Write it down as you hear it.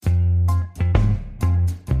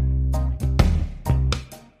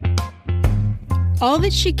All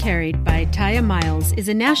That She Carried by Tiya Miles is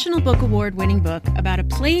a National Book Award-winning book about a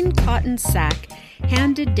plain cotton sack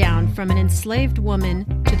handed down from an enslaved woman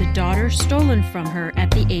to the daughter stolen from her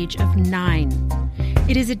at the age of 9.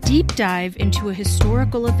 It is a deep dive into a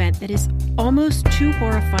historical event that is almost too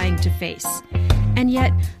horrifying to face, and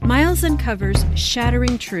yet Miles uncovers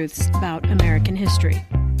shattering truths about American history.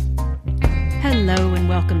 Hello and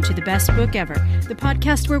welcome to The Best Book Ever, the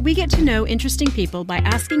podcast where we get to know interesting people by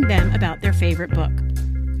asking them about their favorite book.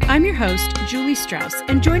 I'm your host, Julie Strauss,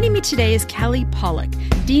 and joining me today is Pollock,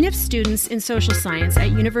 Dean of Students in Social Science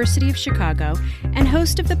at University of Chicago and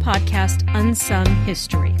host of the podcast Unsung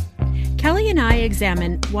History. Kelly and I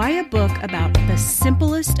examine why a book about the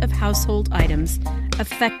simplest of household items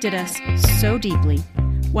affected us so deeply,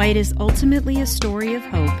 why it is ultimately a story of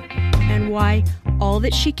hope, and why All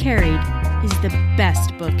That She Carried is the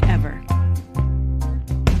best book ever.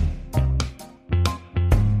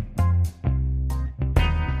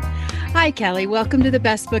 Hi, Kelly. Welcome to the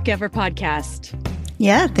Best Book Ever podcast.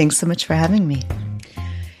 Yeah, thanks so much for having me.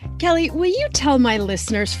 Kelly, will you tell my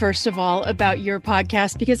listeners, first of all, about your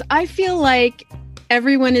podcast? Because I feel like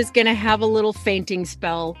everyone is going to have a little fainting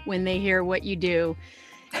spell when they hear what you do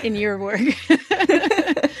in your work. Because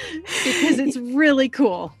it's really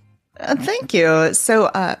cool. Thank you. So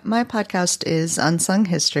my podcast is Unsung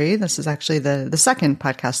History. This is actually the second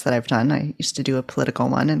podcast that I've done. I used to do a political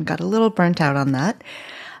one and got a little burnt out on that.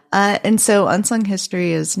 And so Unsung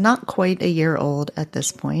History is not quite a year old at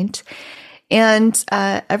this point. And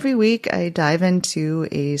every week I dive into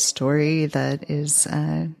a story that is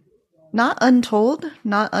not untold,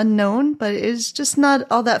 not unknown, but is just not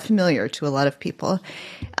all that familiar to a lot of people.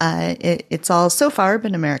 It's all so far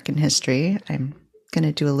been American history. I'm going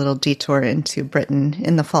to do a little detour into Britain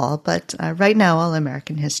in the fall, but right now all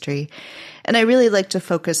American history. And I really like to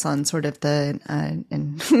focus on sort of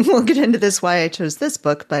and we'll get into this why I chose this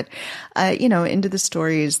book, but, into the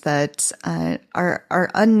stories that are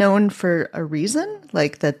unknown for a reason,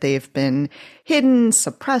 like that they've been hidden,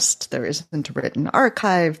 suppressed, there isn't a written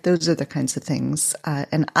archive. Those are the kinds of things.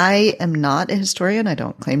 And I am not a historian. I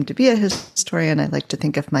don't claim to be a historian. I like to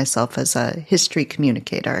think of myself as a history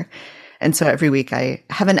communicator. And so every week I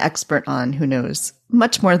have an expert on who knows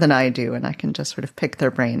much more than I do, and I can just sort of pick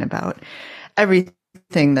their brain about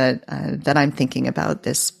everything that I'm thinking about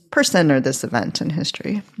this person or this event in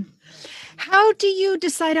history. How do you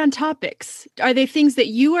decide on topics? Are they things that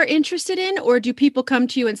you are interested in, or do people come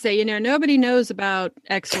to you and say, nobody knows about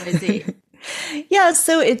X, Y, Z? Yeah,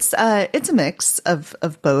 so it's a mix of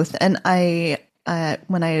both, and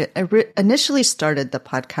when I initially started the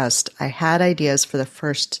podcast, I had ideas for the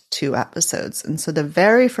first 2 episodes. And so the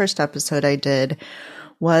very first episode I did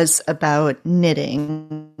was about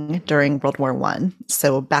knitting during World War I.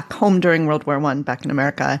 So back home during World War I, back in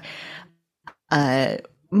America,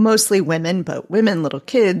 mostly women, but women, little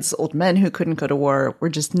kids, old men who couldn't go to war were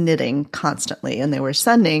just knitting constantly. And they were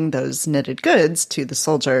sending those knitted goods to the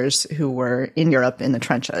soldiers who were in Europe in the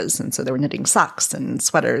trenches. And so they were knitting socks and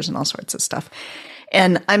sweaters and all sorts of stuff.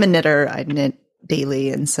 And I'm a knitter. I knit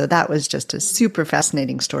daily. And so that was just a super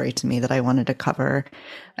fascinating story to me that I wanted to cover.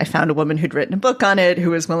 I found a woman who'd written a book on it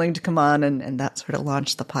who was willing to come on, and that sort of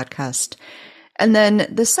launched the podcast. And then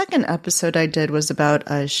the second episode I did was about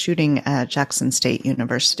a shooting at Jackson State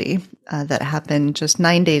University that happened just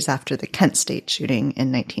 9 days after the Kent State shooting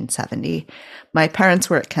in 1970. My parents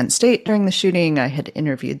were at Kent State during the shooting. I had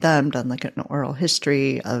interviewed them, done like an oral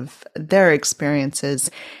history of their experiences.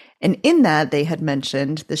 And in that, they had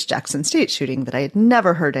mentioned this Jackson State shooting that I had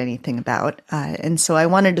never heard anything about. And so I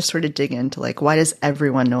wanted to sort of dig into why does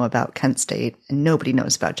everyone know about Kent State and nobody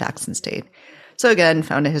knows about Jackson State? So again,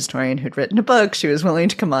 found a historian who'd written a book. She was willing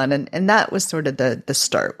to come on. And that was sort of the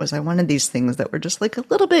start, was I wanted these things that were just like a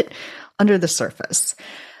little bit under the surface.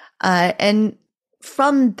 And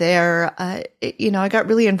from there, I got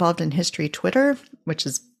really involved in history Twitter, which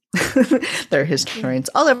is, there are historians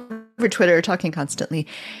all over Twitter talking constantly.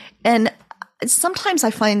 And sometimes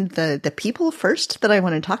I find the people first that I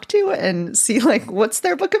want to talk to and see what's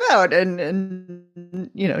their book about and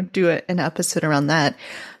do an episode around that.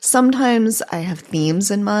 Sometimes I have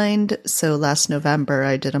themes in mind. So last November,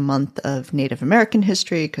 I did a month of Native American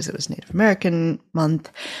history because it was Native American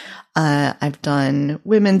month. I've done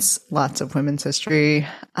lots of women's history.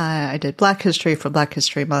 I did Black history for Black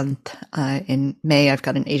History Month. In May, I've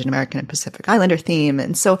got an Asian American and Pacific Islander theme.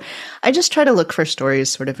 And so I just try to look for stories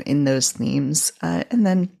sort of in those themes. And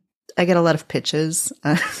then I get a lot of pitches.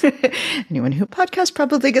 Anyone who podcasts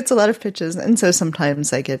probably gets a lot of pitches. And so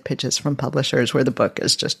sometimes I get pitches from publishers where the book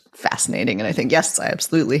is just fascinating. And I think, yes, I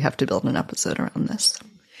absolutely have to build an episode around this.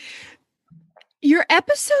 Your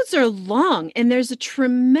episodes are long and there's a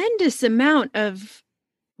tremendous amount of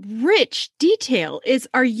rich detail.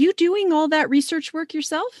 Are you doing all that research work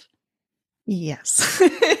yourself? Yes.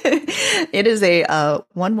 It is a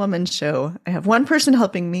one-woman show. I have one person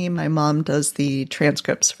helping me. My mom does the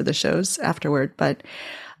transcripts for the shows afterward. But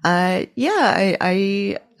so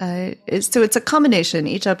it's a combination.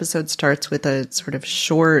 Each episode starts with a sort of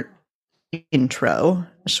short intro.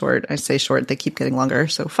 Short, I say short, they keep getting longer.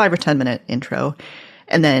 So 5 or 10 minute intro.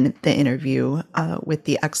 And then the interview with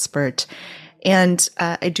the expert. And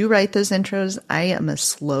I do write those intros. I am a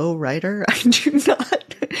slow writer. I do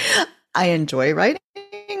not. I enjoy writing.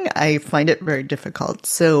 I find it very difficult.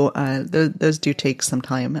 So those do take some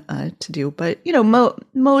time to do. But,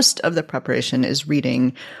 most of the preparation is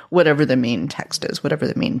reading whatever the main text is, whatever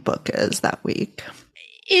the main book is that week.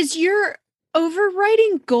 Is your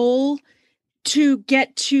overriding goal to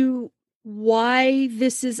get to why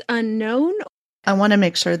this is unknown? I want to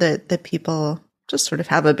make sure that people just sort of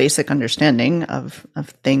have a basic understanding of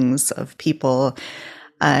things, of people.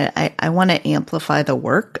 I want to amplify the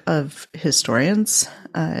work of historians.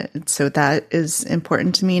 So that is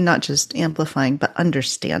important to me, not just amplifying, but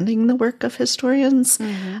understanding the work of historians.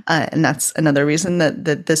 Mm-hmm. And that's another reason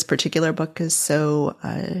that this particular book is so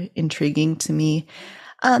intriguing to me.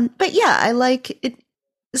 But yeah, I like it.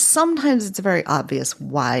 Sometimes it's very obvious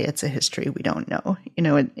why it's a history we don't know.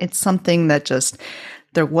 It's something that just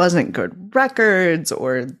there wasn't good records,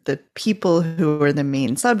 or the people who were the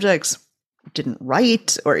main subjects didn't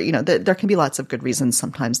write, or, there can be lots of good reasons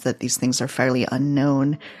sometimes that these things are fairly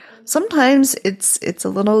unknown. Sometimes it's a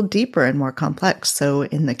little deeper and more complex. So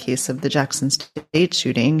in the case of the Jackson State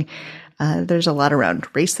shooting, there's a lot around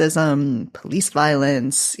racism, police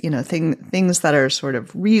violence, things that are sort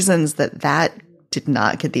of reasons that did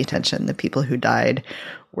not get the attention. The people who died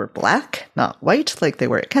were Black, not white, like they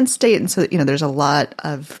were at Kent State. And so, there's a lot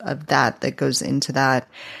of that goes into that.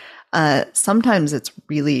 Sometimes it's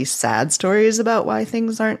really sad stories about why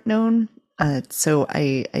things aren't known. So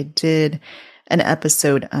I did an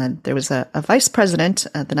episode. There was a vice president,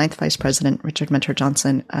 the ninth vice president, Richard Mentor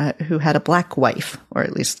Johnson, who had a Black wife, or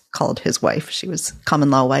at least called his wife. She was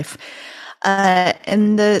common law wife.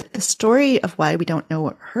 And the story of why we don't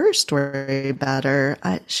know her story better,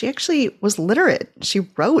 she actually was literate. She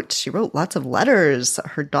wrote lots of letters.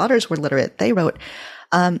 Her daughters were literate. They wrote.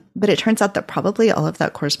 But it turns out that probably all of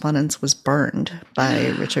that correspondence was burned by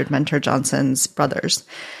Richard Mentor Johnson's brothers.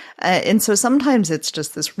 And so sometimes it's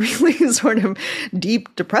just this really sort of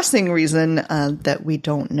deep, depressing reason that we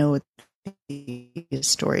don't know these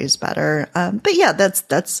stories better. But yeah,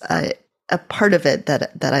 that's a part of it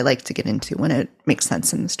that I like to get into when it makes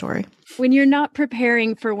sense in the story. When you're not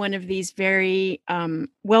preparing for one of these very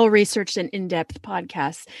well-researched and in-depth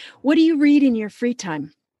podcasts, what do you read in your free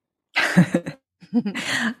time?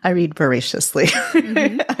 I read voraciously.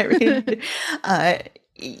 Mm-hmm.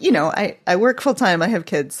 I work full time. I have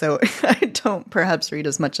kids, so I don't perhaps read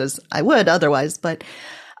as much as I would otherwise, but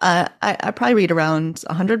I probably read around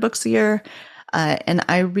 100 books a year. And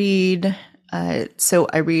I read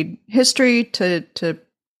history to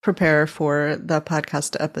prepare for the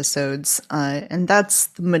podcast episodes. And that's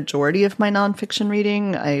the majority of my nonfiction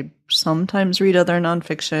reading. I sometimes read other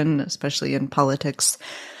nonfiction, especially in politics.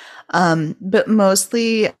 But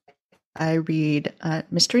mostly I read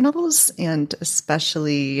mystery novels, and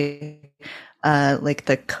especially like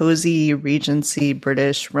the cozy Regency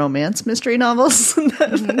British romance mystery novels.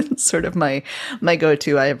 That's sort of my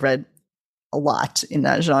go-to. I have read a lot in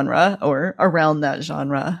that genre or around that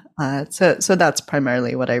genre. So that's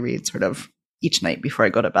primarily what I read sort of each night before I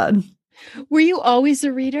go to bed. Were you always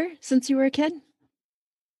a reader since you were a kid?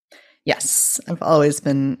 Yes, I've always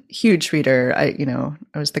been a huge reader. I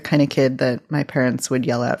was the kind of kid that my parents would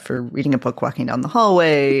yell at for reading a book walking down the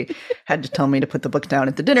hallway, had to tell me to put the book down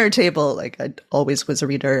at the dinner table. Like, I always was a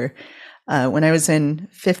reader. When I was in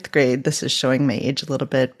 5th grade, this is showing my age a little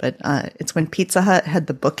bit, but it's when Pizza Hut had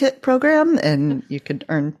the Book It program, and you could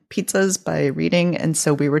earn pizzas by reading. And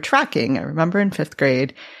so we were tracking. I remember in 5th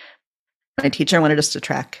grade, my teacher wanted us to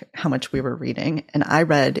track how much we were reading. And I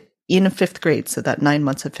read in 5th grade, so that 9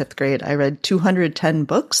 months of 5th grade, I read 210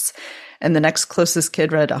 books, and the next closest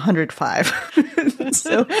kid read 105.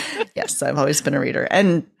 So yes, I've always been a reader.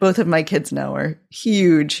 And both of my kids now are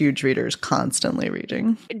huge, huge readers, constantly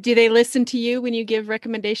reading. Do they listen to you when you give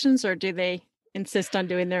recommendations, or do they insist on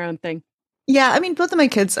doing their own thing? Yeah, I mean, both of my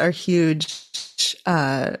kids are huge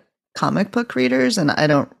comic book readers, and I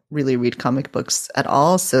don't really read comic books at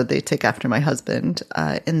all, so they take after my husband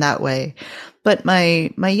in that way. But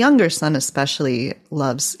my younger son especially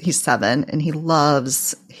he's 7, and he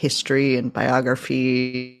loves history and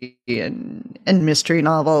biography and mystery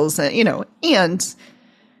novels, and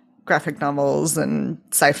graphic novels and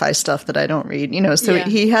sci-fi stuff that I don't read, so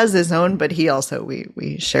he has his own, but he also,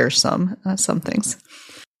 we share some things.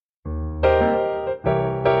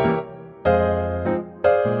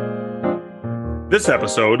 This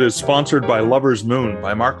episode is sponsored by Lover's Moon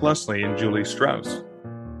by Mark Leslie and Julie Strauss.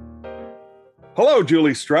 Hello,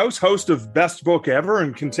 Julie Strauss, host of Best Book Ever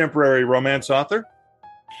and contemporary romance author.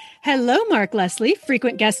 Hello, Mark Leslie,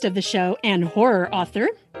 frequent guest of the show and horror author.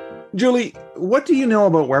 Julie, what do you know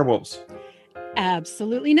about werewolves?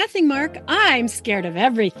 Absolutely nothing, Mark. I'm scared of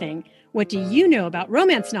everything. What do you know about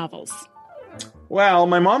romance novels? Well,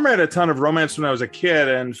 my mom read a ton of romance when I was a kid,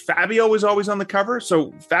 and Fabio was always on the cover,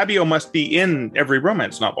 so Fabio must be in every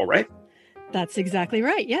romance novel, right? That's exactly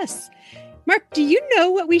right, yes. Mark, do you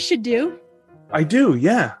know what we should do? I do,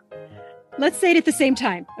 yeah. Let's say it at the same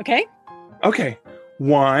time, okay? Okay.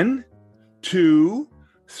 1, 2,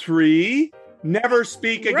 3, never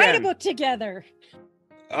speak again. Write a book together.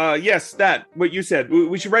 Yes, what you said.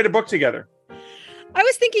 We should write a book together. I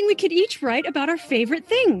was thinking we could each write about our favorite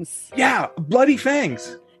things. Yeah, bloody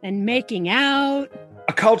fangs. And making out.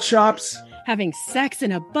 Occult shops. Having sex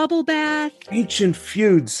in a bubble bath. Ancient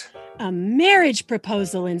feuds. A marriage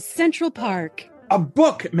proposal in Central Park. A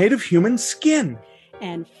book made of human skin.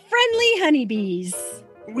 And friendly honeybees.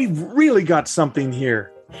 We've really got something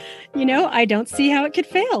here. I don't see how it could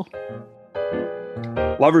fail.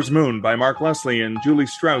 Lover's Moon by Mark Leslie and Julie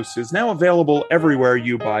Strauss is now available everywhere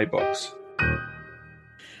you buy books.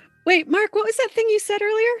 Wait, Mark, what was that thing you said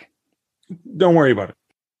earlier? Don't worry about it.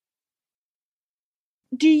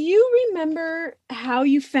 Do you remember how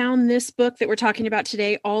you found this book that we're talking about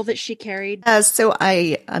today, All That She Carried? So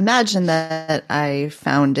I imagine that I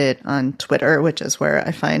found it on Twitter, which is where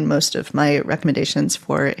I find most of my recommendations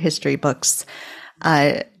for history books.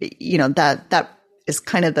 That is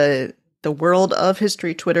kind of the world of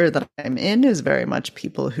history Twitter that I'm in, is very much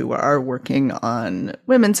people who are working on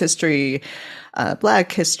women's history,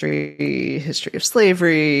 Black history, history of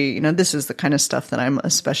slavery. This is the kind of stuff that I'm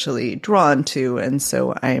especially drawn to. And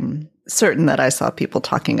so I'm certain that I saw people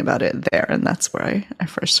talking about it there. And that's where I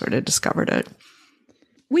first sort of discovered it.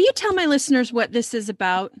 Will you tell my listeners what this is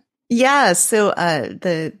about? Yeah, so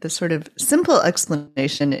the sort of simple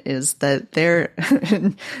explanation is that they're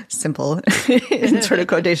simple in sort of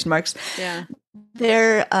quotation marks. Yeah.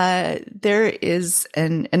 There is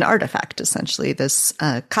an artifact, essentially, this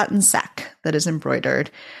cotton sack that is embroidered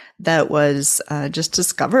that was just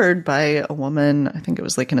discovered by a woman. I think it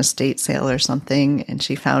was like an estate sale or something, and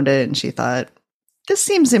she found it and she thought, this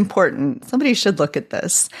seems important. Somebody should look at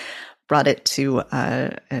this. Brought it to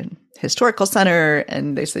a historical center,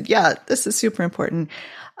 and they said, yeah, this is super important.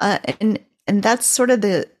 And that's sort of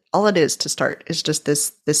all it is to start, is just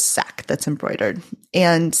this sack that's embroidered.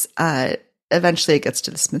 And eventually it gets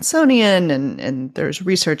to the Smithsonian, and there's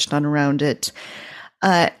research done around it.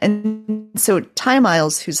 And so Tiya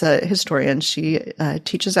Miles, who's a historian, she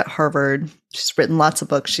teaches at Harvard. She's written lots of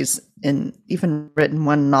books. She's even written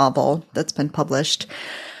one novel that's been published.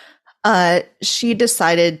 She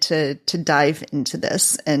decided to dive into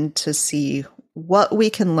this and to see what we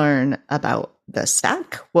can learn about the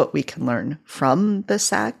sack, what we can learn from the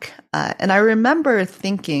sack. And I remember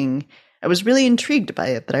thinking, I was really intrigued by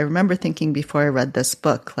it, but I remember thinking before I read this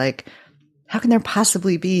book, like, how can there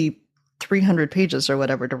possibly be 300 pages or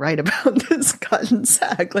whatever to write about this cotton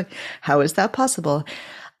sack? Like, how is that possible?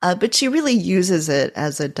 But she really uses it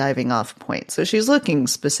as a diving off point. So she's looking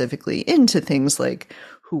specifically into things like,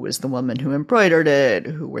 who was the woman who embroidered it?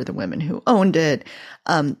 Who were the women who owned it?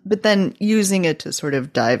 But then using it to sort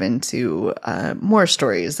of dive into more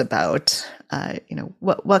stories about,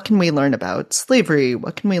 what can we learn about slavery?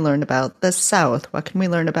 What can we learn about the South? What can we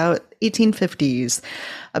learn about 1850s,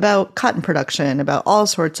 about cotton production, about all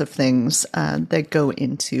sorts of things that go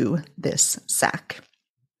into this sack.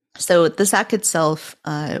 So the sack itself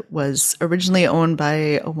was originally owned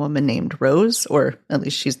by a woman named Rose, or at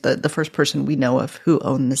least she's the first person we know of who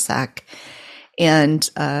owned the sack. And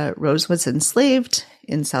Rose was enslaved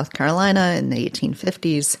in South Carolina in the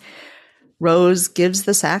 1850s. Rose gives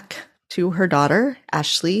the sack to her daughter,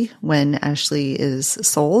 Ashley, when Ashley is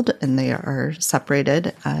sold, and they are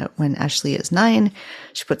separated when Ashley is 9.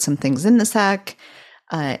 She puts some things in the sack.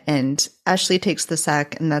 And Ashley takes the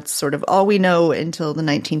sack, and that's sort of all we know until the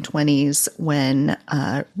 1920s when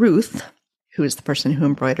Ruth, who is the person who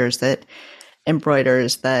embroiders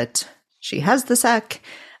that she has the sack,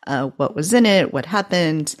 what was in it, what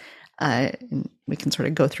happened. And we can sort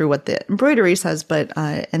of go through what the embroidery says, but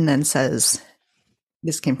and then says,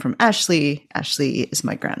 this came from Ashley. Ashley is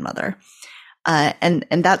my grandmother. And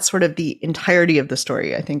that's sort of the entirety of the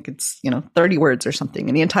story. I think it's, 30 words or something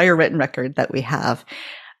in the entire written record that we have.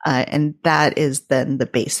 And that is then the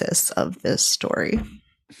basis of this story.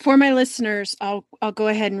 For my listeners, I'll go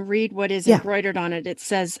ahead and read what is embroidered on it. It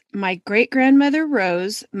says, "My great-grandmother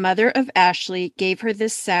Rose, mother of Ashley, gave her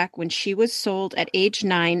this sack when she was sold at age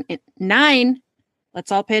 9. 9!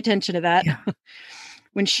 Let's all pay attention to that. Yeah.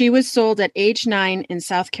 When she was sold at age 9 in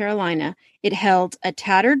South Carolina, it held a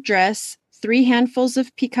tattered dress, 3 handfuls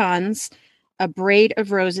of pecans, a braid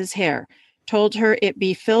of Rose's hair. Told her it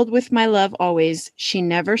be filled with my love always. She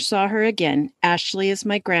never saw her again. Ashley is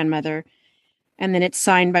my grandmother." And then it's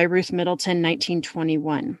signed by Ruth Middleton,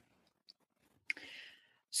 1921.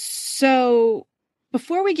 So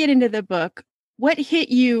before we get into the book, what hit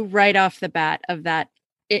you right off the bat of that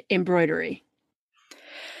embroidery?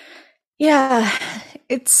 Yeah,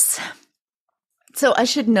 so I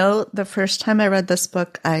should note the first time I read this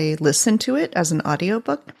book, I listened to it as an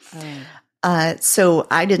audiobook. So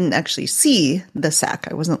I didn't actually see the sack.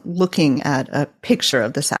 I wasn't looking at a picture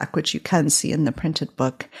of the sack, which you can see in the printed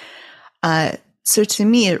book. So to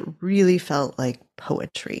me, it really felt like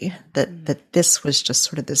poetry, that this was just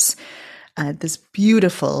sort of this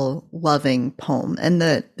beautiful, loving poem. And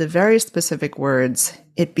the very specific words,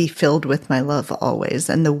 "it be filled with my love always,"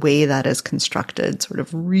 and the way that is constructed sort of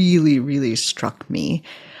really, really struck me.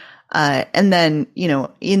 And then,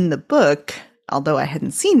 in the book, although I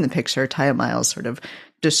hadn't seen the picture, Tiya Miles sort of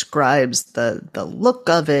describes the look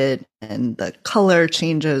of it and the color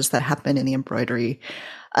changes that happen in the embroidery.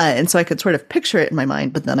 And so I could sort of picture it in my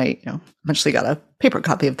mind, but then I, eventually got a paper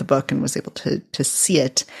copy of the book and was able to see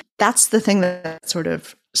it. That's the thing that sort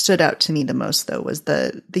of stood out to me the most, though, was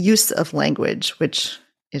the use of language, which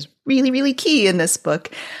is really, really key in this book.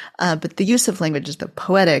 But the use of language is the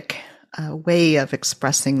poetic way of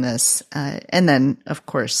expressing this. And then, of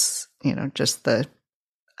course, just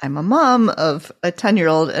I'm a mom of a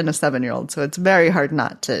 10-year-old and a 7-year-old, so it's very hard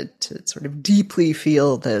not to sort of deeply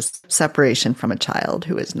feel this separation from a child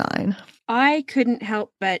who is 9. I couldn't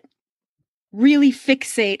help but really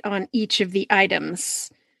fixate on each of the items.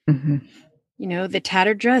 Mm-hmm. The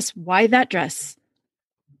tattered dress. Why that dress?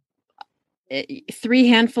 3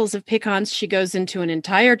 handfuls of pecans. She goes into an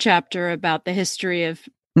entire chapter about the history of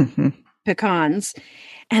pecans.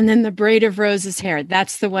 And then the braid of Rose's hair.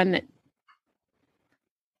 That's the one that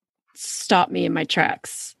stopped me in my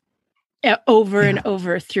tracks over and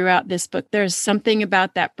over throughout this book. There's something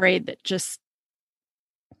about that braid that just,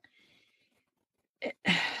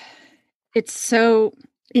 it's so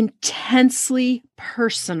intensely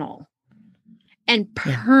personal and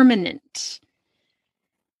permanent.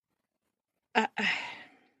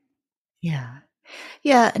 Yeah.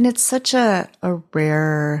 And it's such a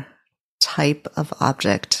rare type of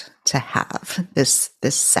object to have, this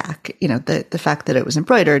sack. The fact that it was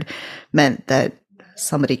embroidered meant that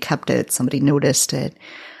somebody kept it, somebody noticed it.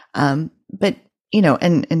 But,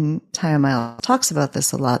 and Tiya Miles talks about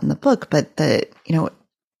this a lot in the book, but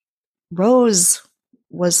Rose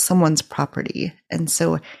was someone's property. And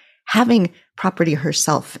so having property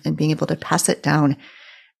herself and being able to pass it down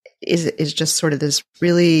is just sort of this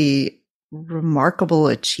really remarkable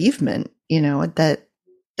achievement, that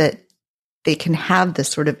they can have this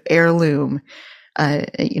sort of heirloom,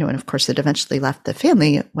 and of course it eventually left the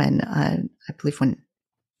family when, I believe when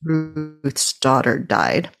Ruth's daughter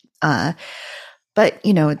died. But,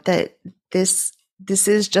 that this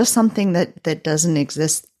is just something that doesn't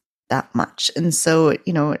exist that much. And so,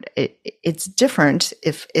 it's different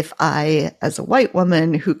if I, as a white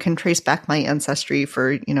woman who can trace back my ancestry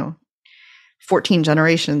for, 14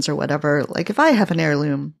 generations or whatever, like if I have an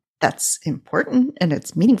heirloom, that's important and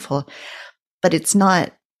it's meaningful, but it's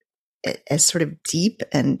not as sort of deep.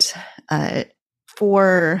 And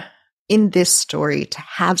for in this story to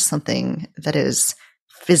have something that is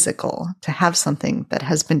physical, to have something that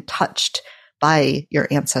has been touched by your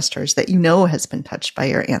ancestors, that has been touched by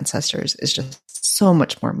your ancestors, is just so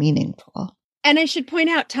much more meaningful. And I should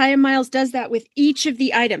point out, Tiya Miles does that with each of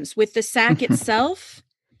the items, with the sack itself,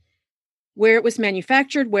 where it was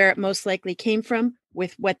manufactured, where it most likely came from,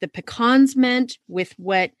 with what the pecans meant, with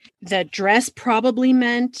what the dress probably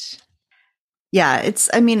meant. Yeah,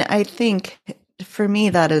 I think for me,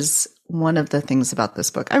 that is one of the things about this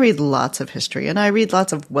book. I read lots of history and I read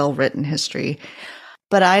lots of well-written history,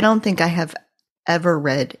 but I don't think I have ever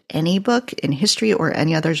read any book in history or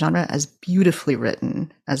any other genre as beautifully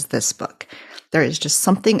written as this book. There is just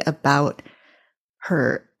something about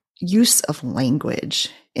her use of language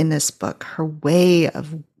in this book, her way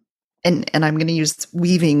of and I'm going to use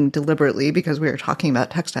weaving deliberately because we were talking about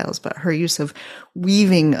textiles, but her use of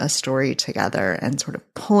weaving a story together and sort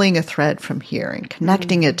of pulling a thread from here and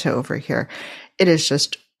connecting it to over here, it is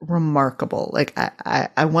just remarkable. Like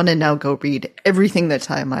I want to now go read everything that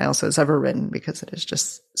Tiya Miles has ever written because it is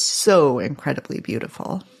just so incredibly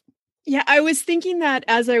beautiful. Yeah, I was thinking that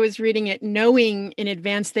as I was reading it, knowing in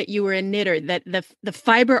advance that you were a knitter, that the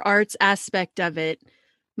fiber arts aspect of it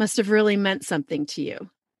must have really meant something to you.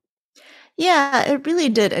 Yeah, it really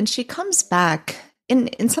did. And she comes back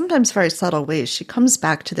in sometimes very subtle ways. She comes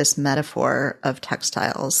back to this metaphor of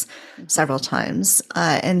textiles several times.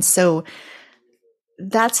 And so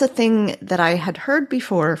that's a thing that I had heard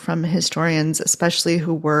before from historians, especially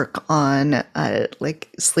who work on like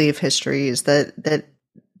slave histories, that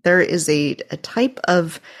there is a type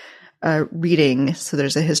of reading. So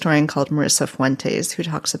there's a historian called Marissa Fuentes who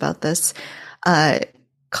talks about this,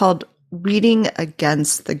 called reading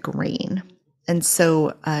against the grain. And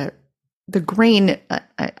so the grain,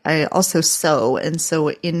 I also sew. And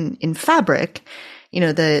so in fabric,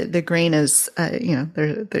 the grain is,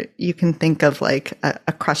 you can think of like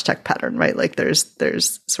a cross-check pattern, right? Like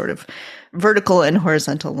there's sort of vertical and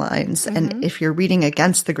horizontal lines. Mm-hmm. And if you're reading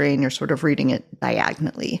against the grain, you're sort of reading it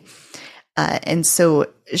diagonally. And so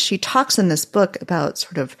she talks in this book about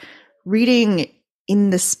sort of reading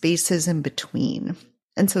in the spaces in between.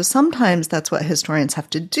 And so sometimes that's what historians have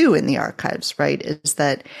to do in the archives, right? Is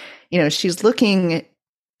that, she's looking,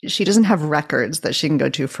 she doesn't have records that she can go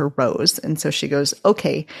to for rows. And so she goes,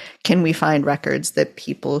 okay, can we find records that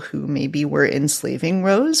people who maybe were enslaving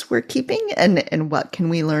rows were keeping? And what can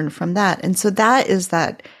we learn from that? And so that is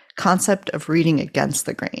that concept of reading against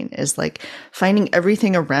the grain, is like finding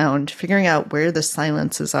everything around, figuring out where the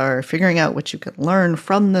silences are, figuring out what you can learn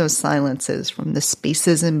from those silences, from the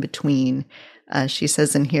spaces in between. She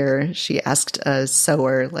says in here, she asked a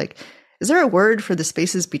sewer, like, is there a word for the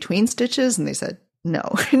spaces between stitches? And they said, no.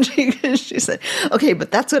 And she said, okay,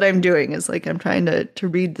 but that's what I'm doing, is like, I'm trying to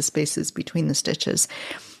read the spaces between the stitches.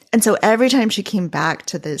 And so every time she came back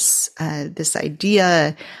to this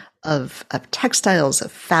idea of textiles, of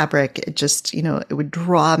fabric, it just, it would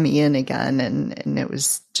draw me in again. And it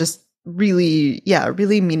was just really,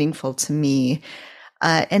 really meaningful to me.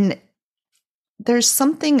 And there's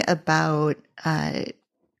something about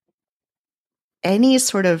any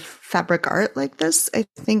sort of fabric art like this. I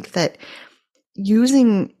think that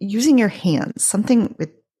using your hands, something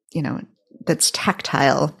with, that's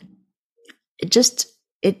tactile,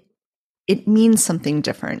 it means something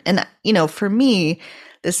different. And, for me,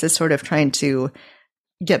 this is sort of trying to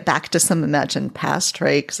get back to some imagined past,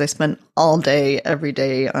 right? Because I spent all day, every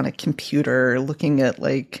day on a computer looking at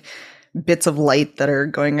like bits of light that are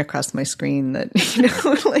going across my screen that,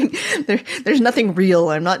 like there's nothing real.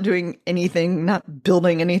 I'm not doing anything, not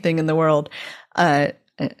building anything in the world. I'm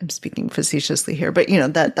speaking facetiously here, but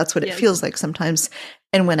that's what it feels like sometimes.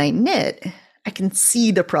 And when I knit, I can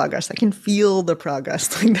see the progress. I can feel the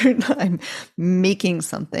progress. Like I'm making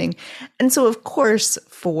something. And so, of course,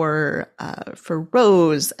 for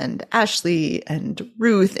Rose and Ashley and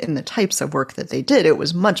Ruth in the types of work that they did, it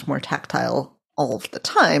was much more tactile all of the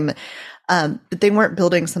time. But they weren't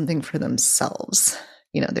building something for themselves.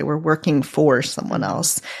 They were working for someone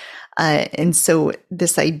else. And so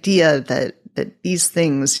this idea that these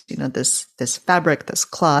things, this fabric, this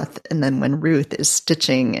cloth, and then when Ruth is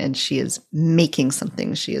stitching and she is making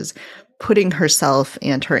something, she is putting herself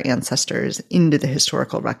and her ancestors into the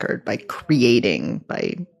historical record by creating,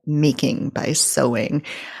 by making, by sewing.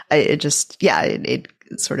 It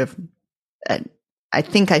sort of, I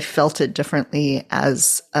think I felt it differently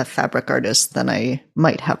as a fabric artist than I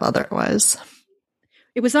might have otherwise.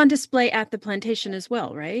 It was on display at the plantation as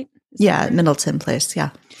well, right? At Middleton Place, yeah.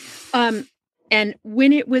 And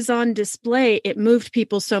when it was on display, it moved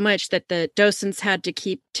people so much that the docents had to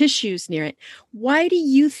keep tissues near it. Why do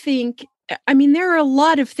you think, there are a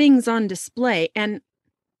lot of things on display, and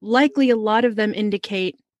likely a lot of them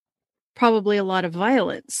indicate probably a lot of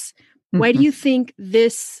violence. Mm-hmm. Why do you think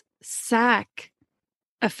this sack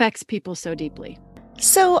affects people so deeply?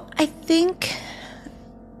 So I think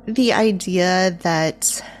the idea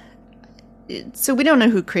that, so we don't know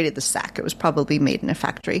who created the sack. It was probably made in a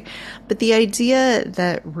factory. But the idea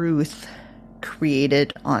that Ruth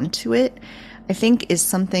created onto it, I think, is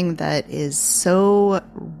something that is so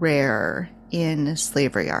rare in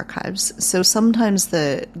slavery archives. So sometimes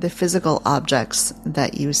the physical objects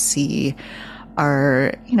that you see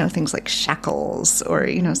are, things like shackles or,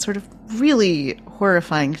 sort of really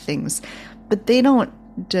horrifying things, but they don't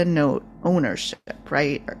denote ownership,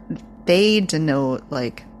 right? they denote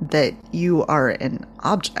like that you are an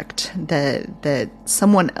object, that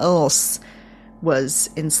someone else was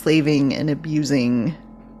enslaving and abusing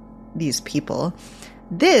these people.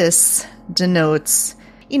 This denotes,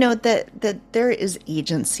 that there is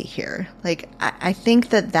agency here. Like, I think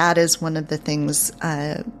that is one of the things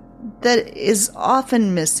that is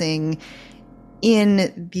often missing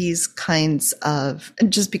in these kinds of,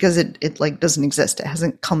 just because it like doesn't exist. It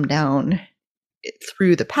hasn't come down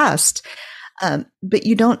through the past. But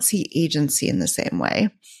you don't see agency in the same way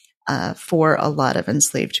for a lot of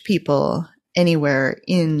enslaved people anywhere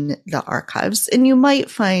in the archives. And you might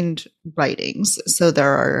find writings. So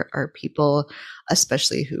there are people,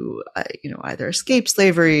 especially who, either escaped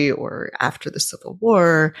slavery or after the Civil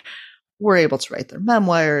War, were able to write their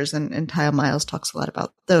memoirs. And Tiya Miles talks a lot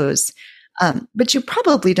about those. But you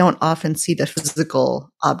probably don't often see the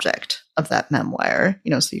physical object of that memoir,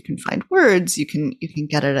 so you can find words, you can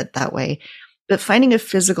get at it that way. But finding a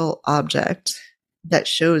physical object that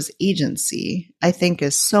shows agency, I think,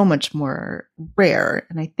 is so much more rare.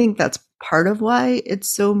 And I think that's part of why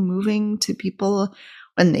it's so moving to people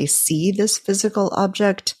when they see this physical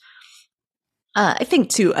object. I think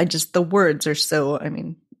too, the words are so,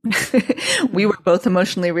 we were both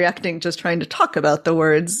emotionally reacting just trying to talk about the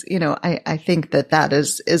words. I think that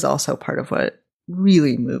is also part of what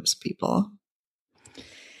really moves people.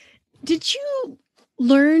 Did you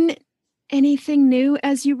learn anything new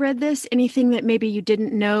as you read this? Anything that maybe you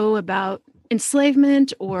didn't know about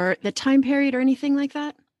enslavement or the time period or anything like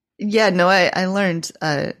that? Yeah, no, I learned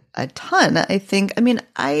a ton. I think,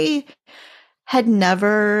 I had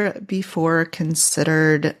never before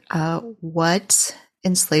considered what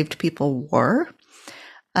enslaved people were.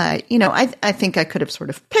 I think I could have sort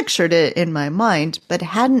of pictured it in my mind, but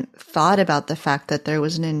hadn't thought about the fact that there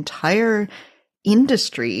was an entire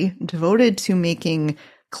industry devoted to making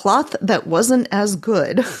cloth that wasn't as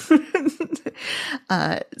good.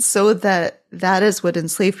 So that is what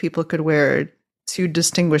enslaved people could wear to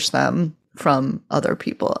distinguish them from other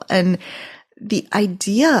people. And the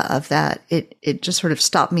idea of that, it just sort of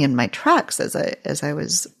stopped me in my tracks as I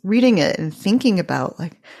was reading it and thinking about,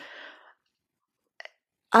 like,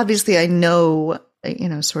 obviously I know,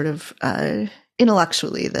 sort of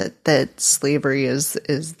intellectually that slavery is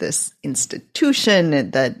this institution,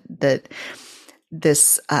 and that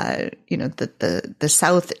this, that the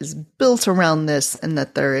South is built around this, and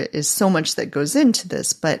that there is so much that goes into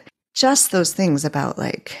this. But just those things about,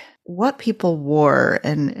 like, what people wore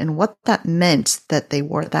and what that meant that they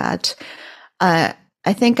wore that. I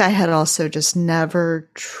think I had also just never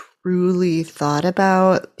truly thought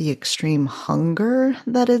about the extreme hunger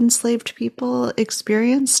that enslaved people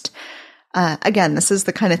experienced. Again, this is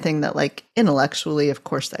the kind of thing that, like, intellectually, of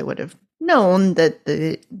course, I would have known that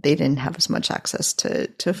they didn't have as much access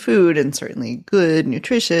to food, and certainly good,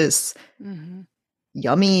 nutritious,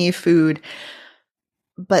 yummy food.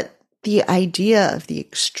 But the idea of the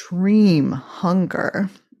extreme hunger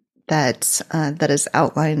that is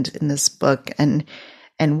outlined in this book, and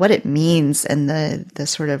what it means, and the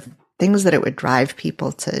sort of things that it would drive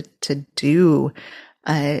people to do,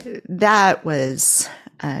 that was,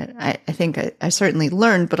 I think I certainly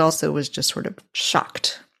learned, but also was just sort of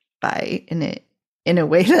shocked by in a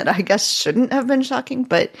way that I guess shouldn't have been shocking,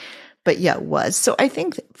 but yeah, it was. So I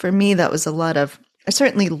think for me that was a lot of, I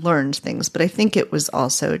certainly learned things, but I think it was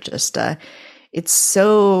also just, it's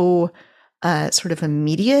so sort of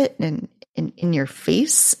immediate and in your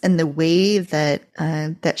face, and the way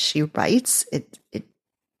that she writes, it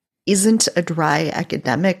isn't a dry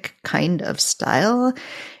academic kind of style.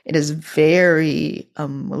 It is very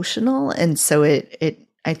emotional, and so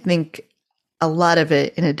I think a lot of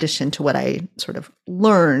it, in addition to what I sort of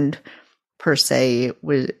learned per se,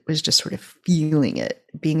 was just sort of feeling it,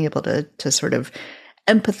 being able to sort of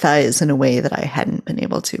empathize in a way that I hadn't been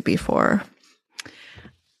able to before.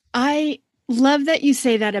 I love that you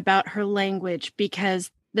say that about her language,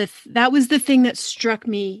 because that was the thing that struck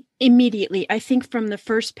me immediately. I think from the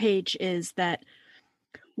first page is that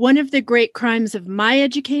one of the great crimes of my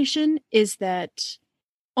education is that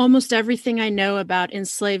almost everything I know about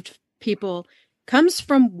enslaved people comes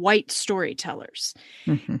from white storytellers.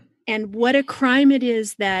 Mm-hmm. And what a crime it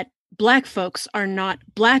is that Black folks are not,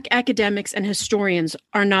 Black academics and historians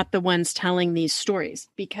are not the ones telling these stories,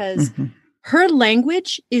 because her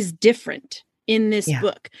language is different in this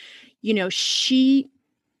book. She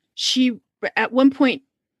at one point,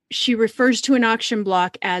 she refers to an auction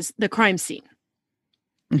block as the crime scene.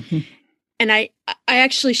 Mm-hmm. And I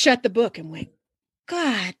actually shut the book and went,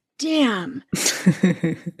 God damn.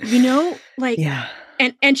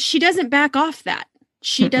 And she doesn't back off that.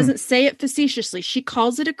 She doesn't say it facetiously. She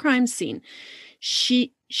calls it a crime scene.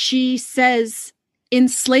 She says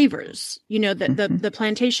enslavers, the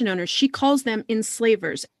plantation owners, she calls them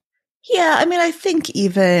enslavers. Yeah, I mean, I think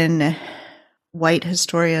even white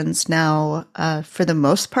historians now, for the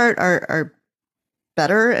most part, are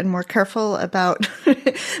better and more careful about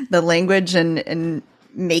the language and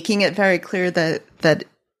making it very clear that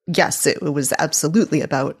yes, it was absolutely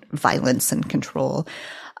about violence and control.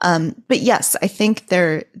 But yes, I think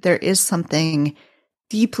there is something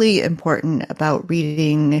deeply important about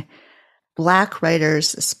reading Black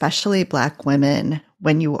writers, especially Black women,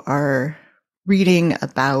 when you are reading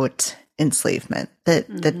about enslavement. That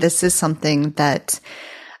this is something that,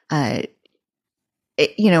 and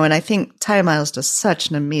I think Tiya Miles does such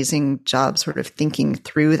an amazing job sort of thinking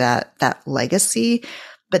through that legacy,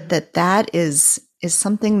 but that is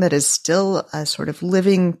something that is still a sort of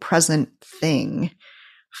living, present thing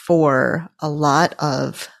for a lot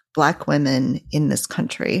of Black women in this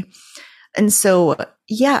country. And so,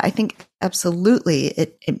 yeah, I think absolutely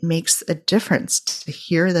it makes a difference to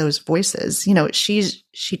hear those voices.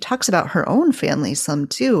 She talks about her own family some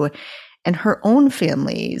too, and her own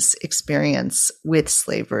family's experience with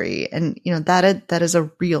slavery. And, that is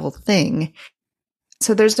a real thing.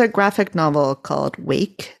 So there's a graphic novel called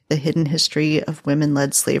Wake, The Hidden History of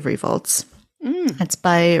Women-Led Slave Revolts. It's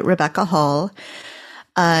by Rebecca Hall.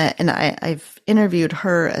 And I've interviewed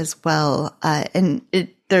her as well. And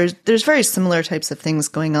there's very similar types of things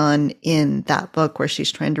going on in that book where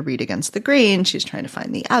she's trying to read against the grain. She's trying to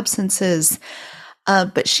find the absences.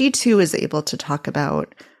 But she too is able to talk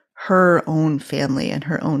about her own family and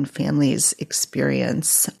her own family's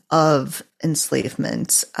experience of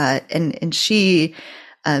enslavement. And she,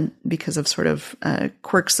 because of sort of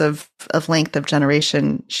quirks of length of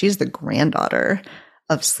generation, she's the granddaughter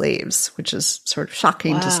of slaves, which is sort of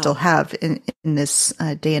shocking to still have in this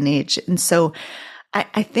day and age. And so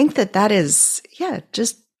I think that is,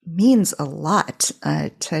 just means a lot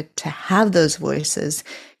to have those voices.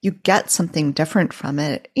 You get something different from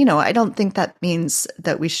it. I don't think that means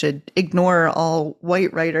that we should ignore all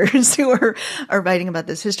white writers who are writing about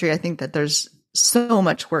this history. I think that there's so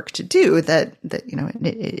much work to do that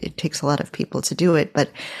it takes a lot of people to do it. But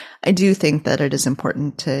I do think that it is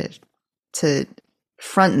important to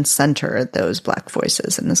front and center those Black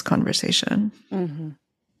voices in this conversation. Mm-hmm.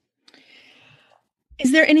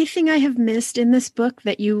 Is there anything I have missed in this book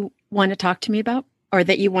that you want to talk to me about, or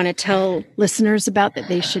that you want to tell listeners about that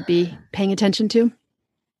they should be paying attention to?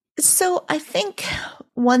 So I think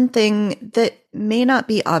one thing that may not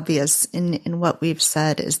be obvious in what we've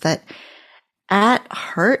said is that at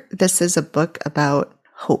heart, this is a book about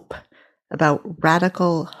hope, about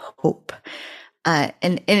radical hope. And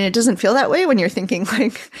it doesn't feel that way when you're thinking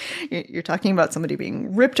like you're talking about somebody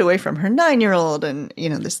being ripped away from her 9-year-old and,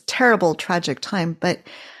 this terrible, tragic time. But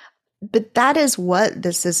that is what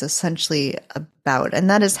this is essentially about. And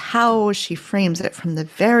that is how she frames it from the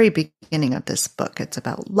very beginning of this book. It's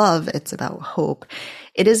about love. It's about hope.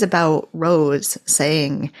 It is about Rose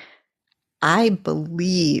saying, I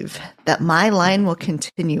believe that my line will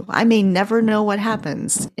continue. I may never know what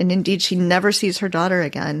happens. And indeed, she never sees her daughter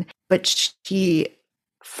again, but she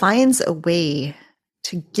finds a way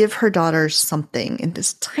to give her daughter something in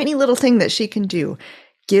this tiny little thing that she can do,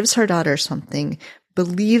 gives her daughter something,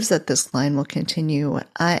 believes that this line will continue.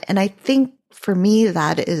 And I think for me,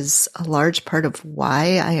 that is a large part of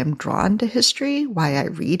why I am drawn to history, why I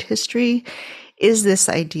read history, is this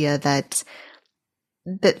idea that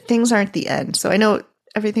things aren't the end. So I know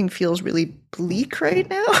everything feels really bleak right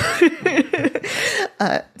now,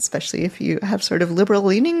 especially if you have sort of liberal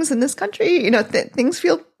leanings in this country. Things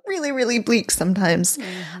feel really, really bleak sometimes.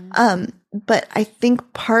 Mm-hmm. But I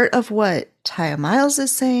think part of what Tiya Miles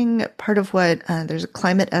is saying, part of what there's a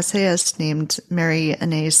climate essayist named Mary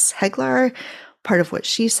Anais Heglar, part of what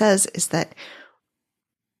she says is that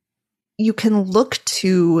you can look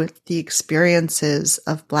to the experiences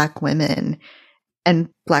of Black women and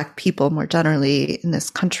Black people more generally in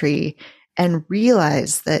this country and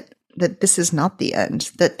realize that this is not the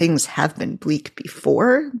end, that things have been bleak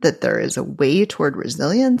before, that there is a way toward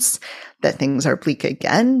resilience, that things are bleak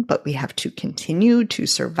again, but we have to continue to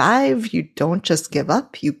survive. You don't just give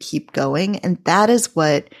up, you keep going. And that is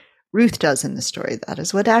what Ruth does in the story. That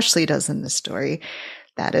is what Ashley does in this story.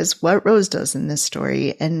 That is what Rose does in this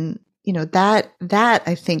story. And that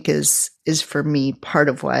I think is for me part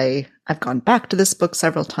of why I've gone back to this book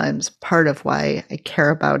several times, part of why I care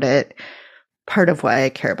about it, part of why I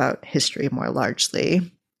care about history more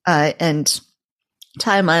largely. And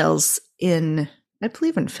Tiya Miles I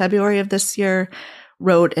believe in February of this year,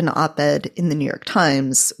 wrote an op-ed in the New York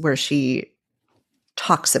Times where she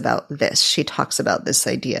talks about this. She talks about this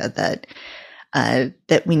idea that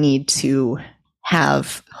that we need to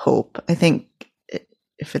have hope. I think,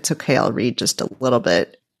 if it's okay, I'll read just a little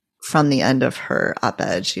bit from the end of her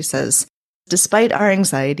op-ed. She says, "Despite our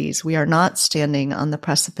anxieties, we are not standing on the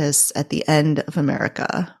precipice at the end of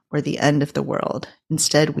America or the end of the world.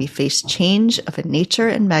 Instead, we face change of a nature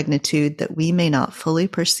and magnitude that we may not fully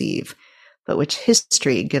perceive, but which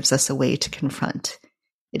history gives us a way to confront.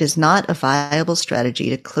 It is not a viable strategy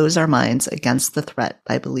to close our minds against the threat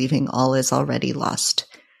by believing all is already lost.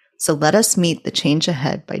 So let us meet the change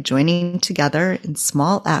ahead by joining together in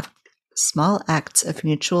small acts of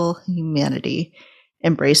mutual humanity,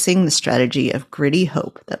 embracing the strategy of gritty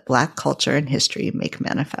hope that Black culture and history make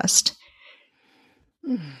manifest."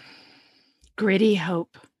 Gritty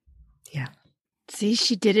hope. Yeah. See,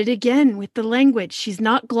 she did it again with the language. She's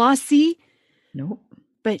not glossy. Nope.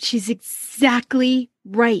 But she's exactly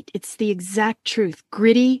right. It's the exact truth.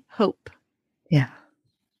 Gritty hope. Yeah.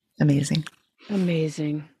 Amazing.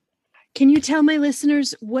 Amazing. Can you tell my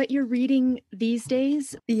listeners what you're reading these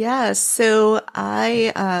days? Yeah, so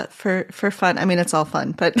I, for fun, I mean, it's all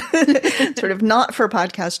fun, but sort of not for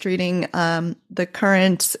podcast reading. The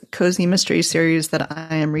current cozy mystery series that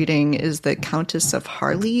I am reading is the Countess of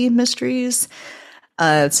Harley mysteries.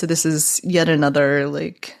 So this is yet another,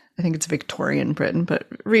 like, I think it's Victorian Britain, but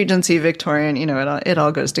Regency Victorian, it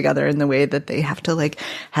all goes together in the way that they have to like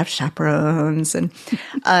have chaperones and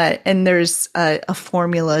there's a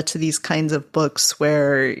formula to these kinds of books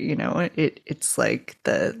where, it's like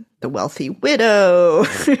the wealthy widow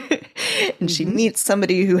and she meets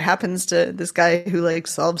somebody who happens to this guy who like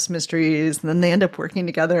solves mysteries and then they end up working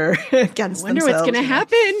together against themselves. I wonder what's going to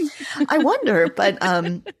happen. I wonder, but,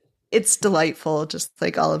 it's delightful, just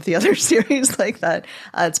like all of the other series like that.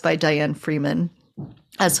 It's by Diane Freeman.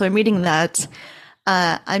 So I'm reading that.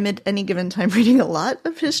 I'm at any given time reading a lot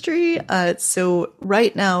of history. So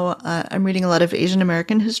right now I'm reading a lot of Asian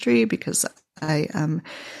American history because I am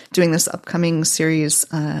doing this upcoming series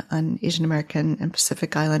on Asian American and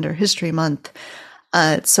Pacific Islander History Month.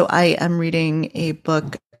 So I am reading a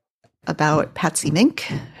book about Patsy Mink,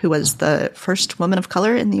 who was the first woman of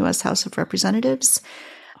color in the U.S. House of Representatives.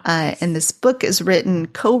 And this book is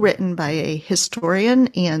co-written by a historian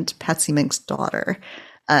and Patsy Mink's daughter.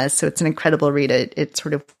 So it's an incredible read. It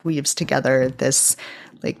sort of weaves together these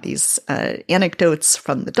anecdotes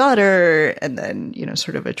from the daughter and then,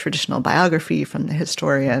 sort of a traditional biography from the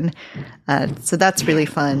historian. So that's really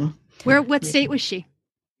fun. What state was she?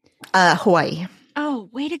 Hawaii. Oh,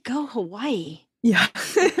 way to go, Hawaii. Yeah.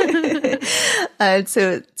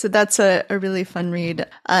 So that's a really fun read.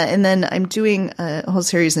 And then I'm doing a whole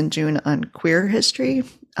series in June on queer history.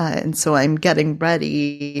 And so I'm getting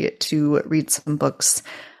ready to read some books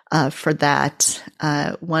for that.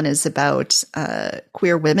 One is about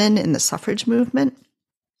queer women in the suffrage movement.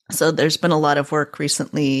 So there's been a lot of work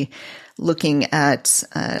recently looking at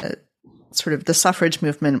sort of the suffrage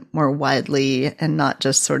movement more widely and not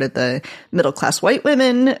just sort of the middle-class white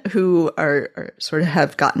women who are sort of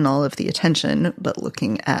have gotten all of the attention, but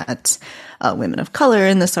looking at women of color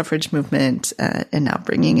in the suffrage movement and now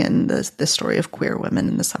bringing in the story of queer women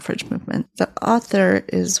in the suffrage movement. The author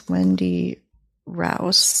is Wendy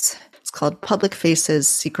Rouse. It's called Public Faces,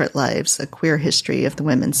 Secret Lives, A Queer History of the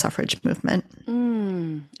Women's Suffrage Movement.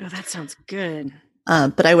 Oh, that sounds good.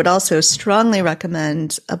 But I would also strongly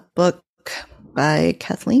recommend a book by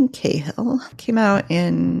Kathleen Cahill. Came out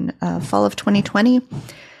in fall of 2020.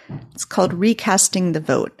 It's called Recasting the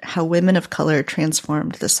Vote, How Women of Color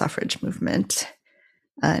Transformed the Suffrage Movement.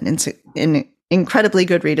 And it's an incredibly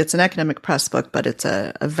good read. It's an academic press book, but it's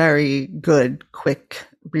a very good, quick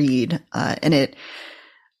read. And it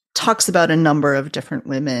talks about a number of different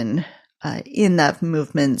women in that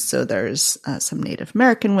movement. So there's some Native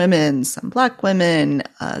American women, some Black women,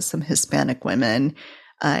 some Hispanic women,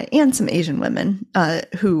 and some Asian women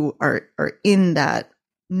who are in that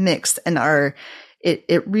mix and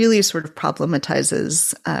it really sort of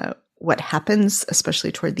problematizes what happens,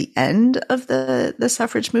 especially toward the end of the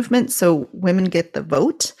suffrage movement. So women get the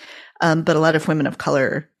vote, but a lot of women of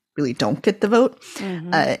color really don't get the vote,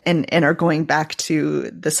 and are going back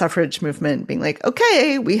to the suffrage movement being like,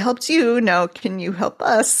 okay, we helped you, now can you help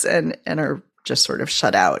us? And are just sort of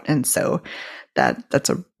shut out. And so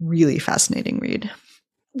that's a really fascinating read.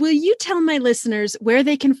 Will you tell my listeners where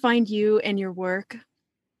they can find you and your work?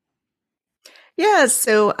 Yeah,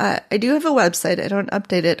 so I do have a website. I don't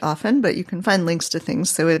update it often, but you can find links to things.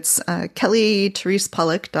 So it's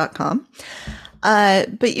kellyteresepollock.com.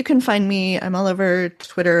 But you can find me. I'm all over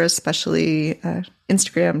Twitter, especially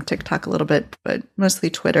Instagram, TikTok a little bit, but mostly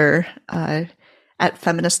Twitter. at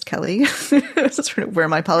Feminist Kelly. Sort of wear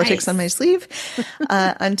my politics on my sleeve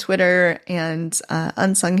on Twitter. And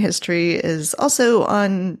Unsung History is also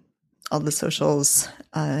on all the socials.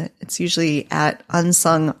 It's usually at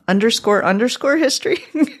unsung__history.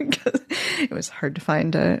 It was hard to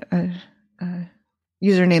find a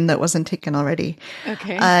username that wasn't taken already.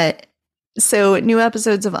 Okay. So new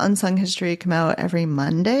episodes of Unsung History come out every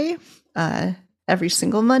Monday, every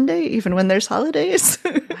single Monday, even when there's holidays.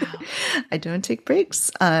 Wow. I don't take breaks.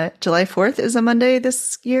 July 4th is a Monday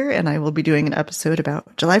this year, and I will be doing an episode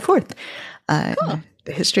about July 4th, cool.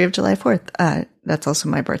 The history of July 4th. That's also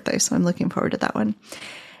my birthday, so I'm looking forward to that one.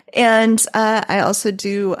 And I also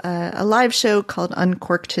do a live show called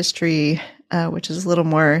Uncorked History, which is a little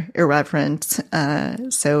more irreverent.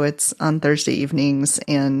 So it's on Thursday evenings,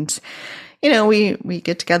 and we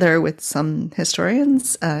get together with some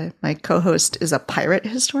historians. My co-host is a pirate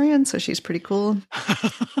historian, so she's pretty cool.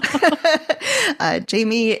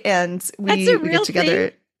 Jamie, and we get together.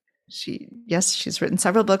 Thing? She's written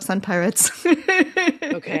several books on pirates.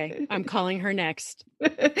 Okay, I'm calling her next.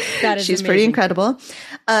 That is she's amazing. Pretty incredible.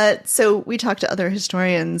 So we talk to other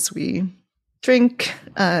historians. We drink.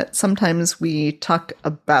 Sometimes we talk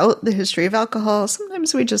about the history of alcohol.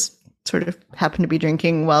 Sometimes we just sort of happen to be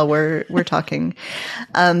drinking while we're talking.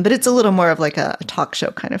 But it's a little more of like a talk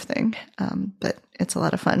show kind of thing. But it's a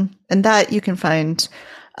lot of fun. And that you can find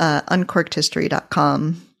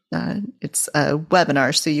uncorkedhistory.com. It's a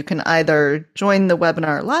webinar, so you can either join the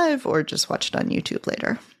webinar live or just watch it on YouTube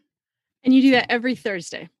later. And you do that every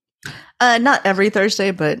Thursday? Not every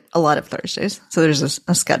Thursday, but a lot of Thursdays. So there's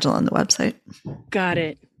a schedule on the website. Got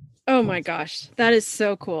it. Oh my gosh, that is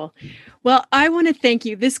so cool. Well, I want to thank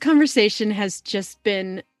you. This conversation has just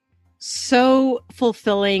been so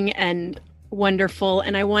fulfilling and wonderful.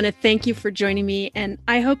 And I want to thank you for joining me. And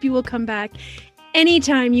I hope you will come back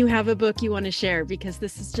anytime you have a book you want to share, because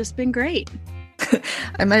this has just been great.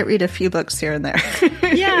 I might read a few books here and there.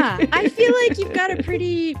 Yeah, I feel like you've got a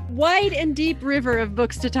pretty wide and deep river of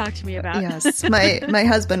books to talk to me about. Yes. My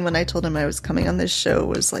husband, when I told him I was coming on this show,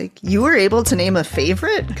 was like, you were able to name a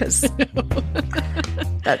favorite? Because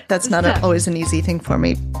that's not always an easy thing for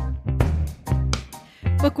me.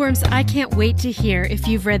 Bookworms, I can't wait to hear if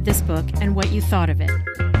you've read this book and what you thought of it.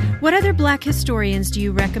 What other Black historians do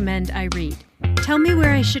you recommend I read? Tell me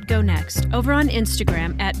where I should go next over on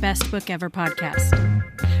Instagram at Best Book Ever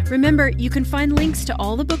Podcast. Remember, you can find links to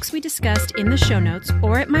all the books we discussed in the show notes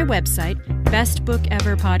or at my website,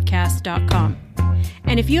 bestbookeverpodcast.com.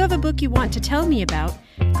 And if you have a book you want to tell me about,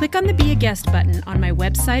 click on the Be a Guest button on my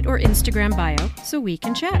website or Instagram bio so we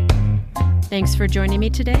can chat. Thanks for joining me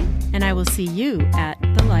today, and I will see you at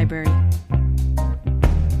the library.